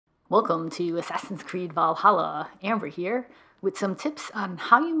Welcome to Assassin's Creed Valhalla. Amber here with some tips on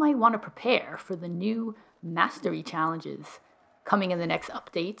how you might want to prepare for the new mastery challenges coming in the next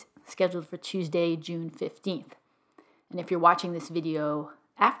update, scheduled for Tuesday, June 15th. And if you're watching this video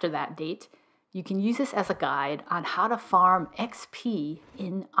after that date, you can use this as a guide on how to farm XP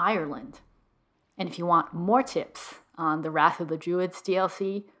in Ireland. And if you want more tips on the Wrath of the Druids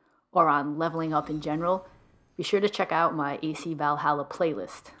DLC or on leveling up in general, be sure to check out my AC Valhalla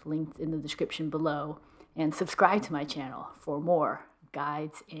playlist, linked in the description below, and subscribe to my channel for more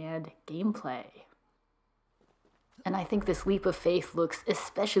guides and gameplay. And I think this leap of faith looks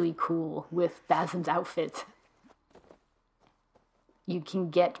especially cool with Basim's outfit. You can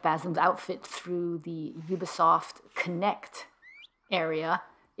get Basim's outfit through the Ubisoft Connect area.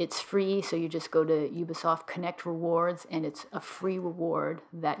 It's free, so you just go to Ubisoft Connect Rewards, and it's a free reward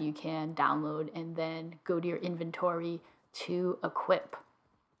that you can download and then go to your inventory to equip.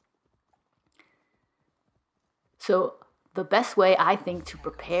 So the best way, I think, to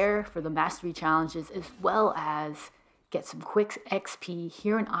prepare for the mastery challenges as well as get some quick XP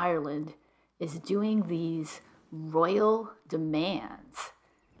here in Ireland is doing these royal demands.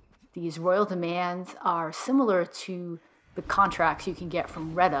 These royal demands are similar to the contracts you can get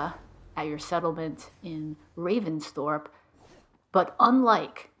from Retta at your settlement in Ravensthorpe, but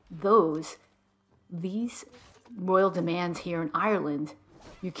unlike those, these royal demands here in Ireland,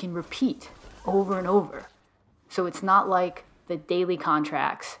 you can repeat over and over. So it's not like the daily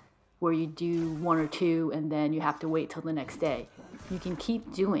contracts where you do one or two and then you have to wait till the next day. You can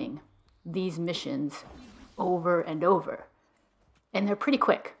keep doing these missions over and over, and they're pretty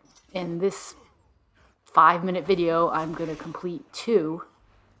quick. In this 5-minute video, I'm going to complete 2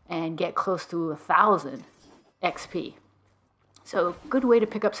 and get close to 1,000 XP. So good way to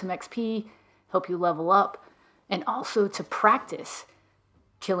pick up some XP, help you level up, and also to practice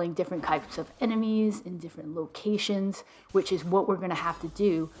killing different types of enemies in different locations, which is what we're going to have to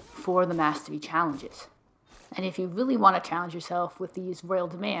do for the mastery challenges. And if you really want to challenge yourself with these royal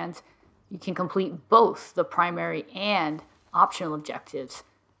demands, you can complete both the primary and optional objectives.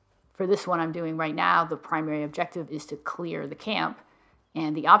 For this one I'm doing right now, the primary objective is to clear the camp,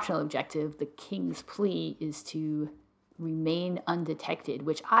 and the optional objective, the King's Plea, is to remain undetected,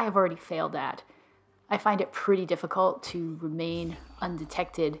 which I have already failed at. I find it pretty difficult to remain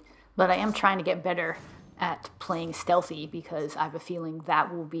undetected, but I am trying to get better at playing stealthy because I have a feeling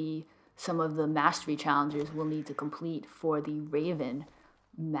that will be some of the mastery challenges we'll need to complete for the Raven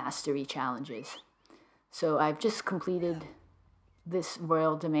mastery challenges. So I've just completed this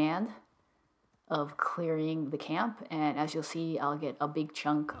royal demand of clearing the camp, and as you'll see, I'll get a big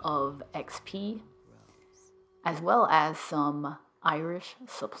chunk of XP as well as some Irish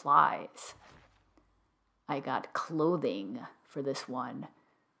supplies. I got clothing for this one,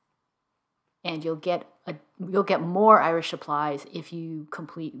 and you'll get more Irish supplies if you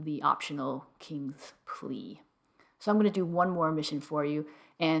complete the optional King's Plea. So I'm going to do one more mission for you.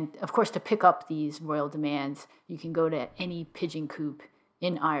 And of course, to pick up these royal demands, you can go to any pigeon coop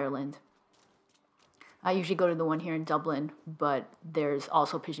in Ireland. I usually go to the one here in Dublin, but there's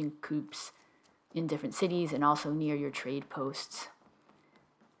also pigeon coops in different cities and also near your trade posts.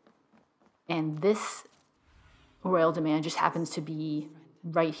 And this royal demand just happens to be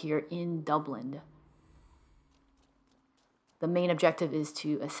right here in Dublin. The main objective is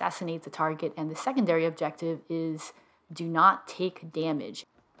to assassinate the target, and the secondary objective is do not take damage.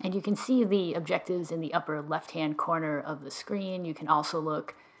 And you can see the objectives in the upper left-hand corner of the screen. You can also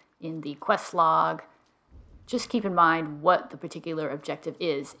look in the quest log. Just keep in mind what the particular objective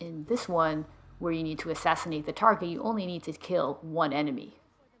is. In this one, where you need to assassinate the target, you only need to kill one enemy.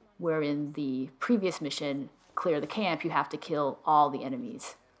 Where in the previous mission, clear the camp, you have to kill all the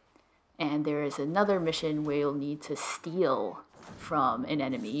enemies. And there is another mission where you'll need to steal from an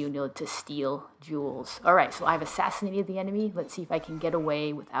enemy. You need to steal jewels. All right, so I've assassinated the enemy. Let's see if I can get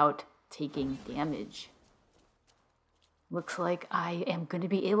away without taking damage. Looks like I am going to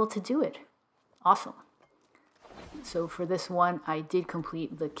be able to do it. Awesome. So for this one, I did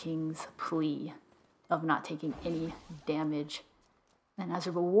complete the King's Plea of not taking any damage. And as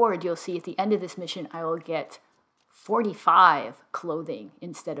a reward, you'll see at the end of this mission, I will get 45 clothing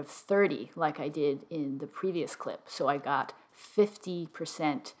instead of 30 like I did in the previous clip. So I got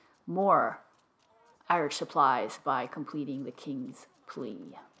 50% more Irish supplies by completing the King's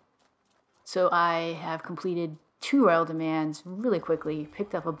Plea. So I have completed 2 royal demands really quickly,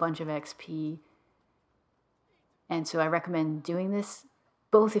 picked up a bunch of XP, and so I recommend doing this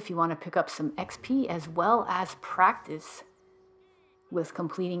both if you want to pick up some XP as well as practice with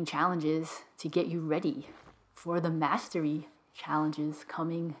completing challenges to get you ready for the mastery challenges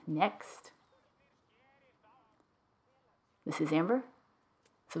coming next. This is Amber.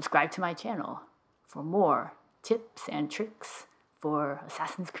 Subscribe to my channel for more tips and tricks for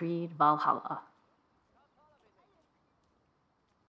Assassin's Creed Valhalla.